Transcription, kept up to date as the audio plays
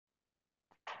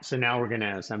So now we're going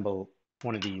to assemble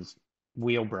one of these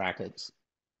wheel brackets.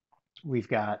 We've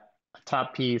got a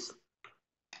top piece,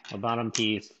 a bottom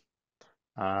piece.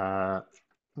 Uh,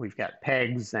 we've got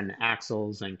pegs and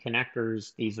axles and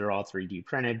connectors. These are all 3D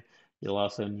printed. You'll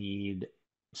also need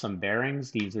some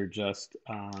bearings. These are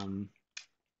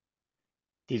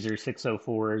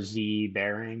 604Z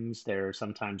bearings. They're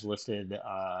sometimes listed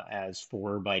as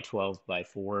 4 by 12 by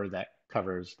 4. That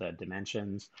covers the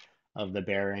dimensions of the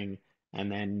bearing. And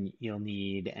then you'll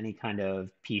need any kind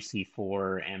of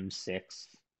PC4 M6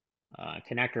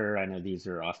 connector. I know these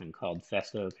are often called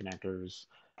Festo connectors.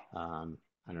 Um,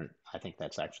 I think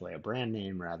that's actually a brand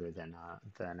name rather than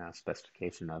a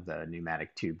specification of the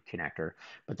pneumatic tube connector.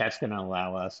 But that's going to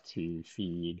allow us to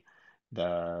feed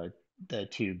the the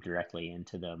tube directly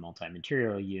into the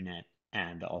multi-material unit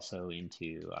and also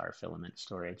into our filament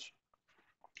storage.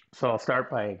 So I'll start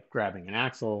by grabbing an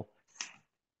axle,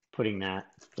 putting that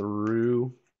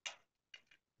through.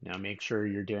 Now make sure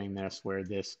you're doing this where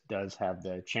this does have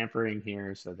the chamfering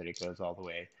here so that it goes all the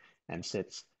way and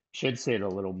should sit a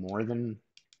little more than,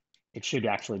 it should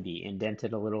actually be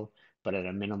indented a little, but at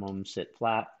a minimum sit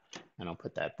flat. And I'll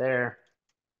put that there.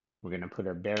 We're going to put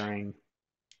a bearing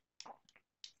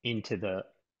into the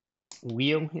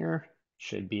wheel here.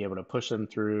 Should be able to push them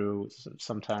through.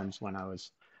 Sometimes when I was,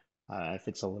 if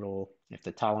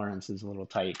the tolerance is a little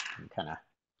tight, you kind of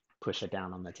push it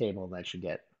down on the table. That should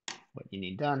get what you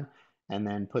need done. And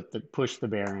then push the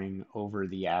bearing over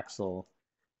the axle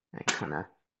and kind of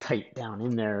tight down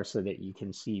in there so that you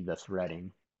can see the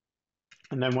threading.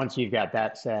 And then once you've got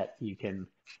that set, you can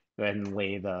go ahead and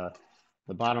lay the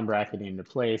bottom bracket into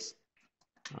place,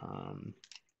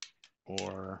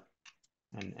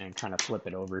 and kind of flip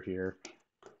it over here.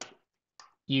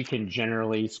 You can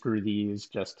generally screw these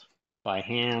just by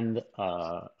hand.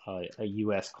 A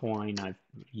US coin, I've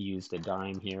used a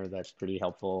dime here. That's pretty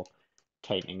helpful,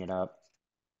 tightening it up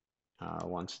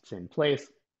once it's in place.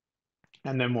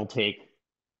 And then we'll take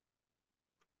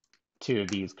two of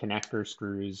these connector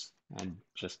screws and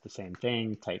just the same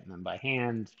thing, tighten them by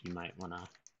hand. You might want to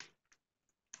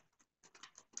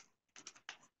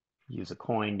use a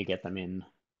coin to get them in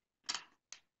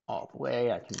all the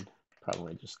way. I can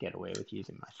probably just get away with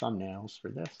using my thumbnails for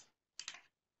this.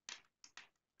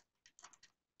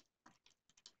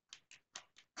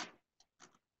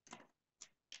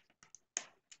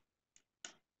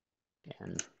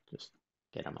 And just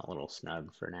get them a little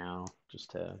snug for now,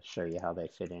 just to show you how they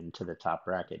fit into the top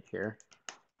bracket here.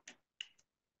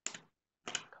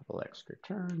 A couple extra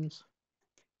turns.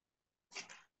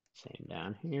 Same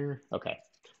down here. Okay,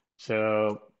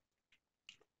 so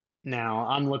now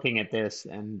I'm looking at this,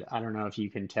 and I don't know if you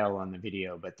can tell on the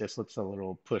video, but this looks a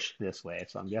little pushed this way.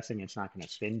 So I'm guessing it's not going to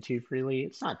spin too freely.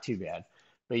 It's not too bad,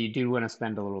 but you do want to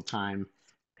spend a little time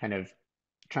kind of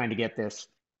trying to get this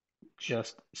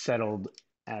just settled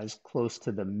as close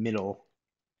to the middle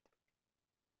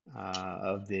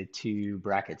of the two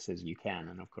brackets as you can.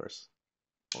 And of course,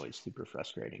 always super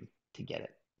frustrating to get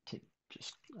it to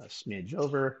just a smidge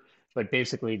over. But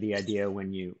basically the idea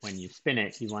when you spin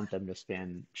it, you want them to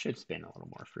should spin a little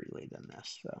more freely than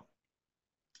this. So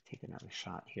take another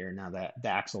shot here. Now that the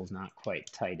axle's not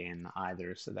quite tight in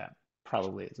either, so that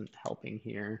probably isn't helping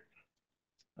here.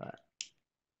 But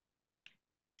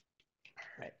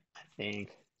all right, I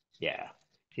think, yeah.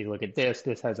 If you look at this,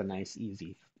 this has a nice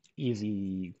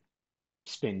easy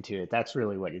spin to it. That's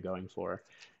really what you're going for.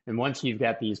 And once you've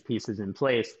got these pieces in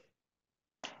place,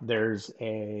 there's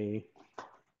a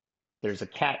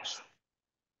catch.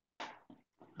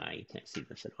 You can't see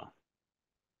this at all.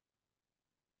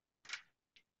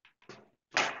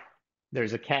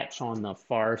 There's a catch on the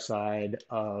far side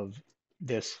of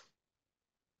this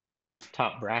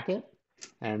top bracket,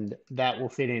 and that will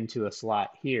fit into a slot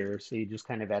here. So you just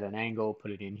kind of at an angle, put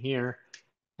it in here,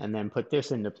 and then put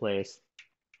this into place.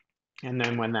 And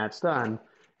then when that's done,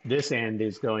 this end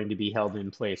is going to be held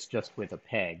in place just with a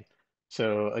peg.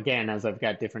 So again, as I've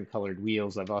got different colored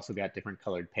wheels, I've also got different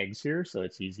colored pegs here, so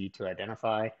it's easy to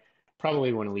identify.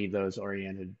 Probably want to leave those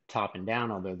oriented top and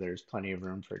down, although there's plenty of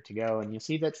room for it to go. And you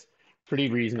see that's pretty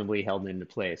reasonably held into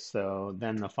place. So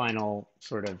then the final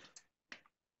sort of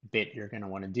bit you're going to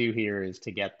want to do here is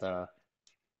to get the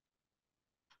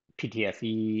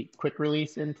PTFE quick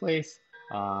release in place.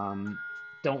 Don't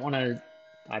want to,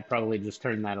 I probably just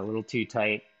turned that a little too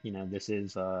tight. You know, this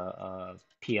is a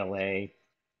PLA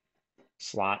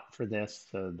slot for this,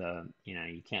 so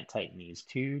you can't tighten these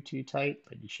too tight,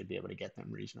 but you should be able to get them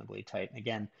reasonably tight. And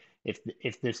again,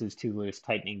 if this is too loose,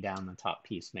 tightening down the top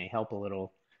piece may help a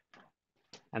little.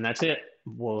 And that's it.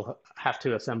 We'll have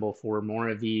to assemble four more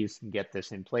of these and get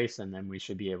this in place, and then we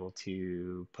should be able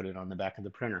to put it on the back of the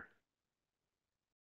printer.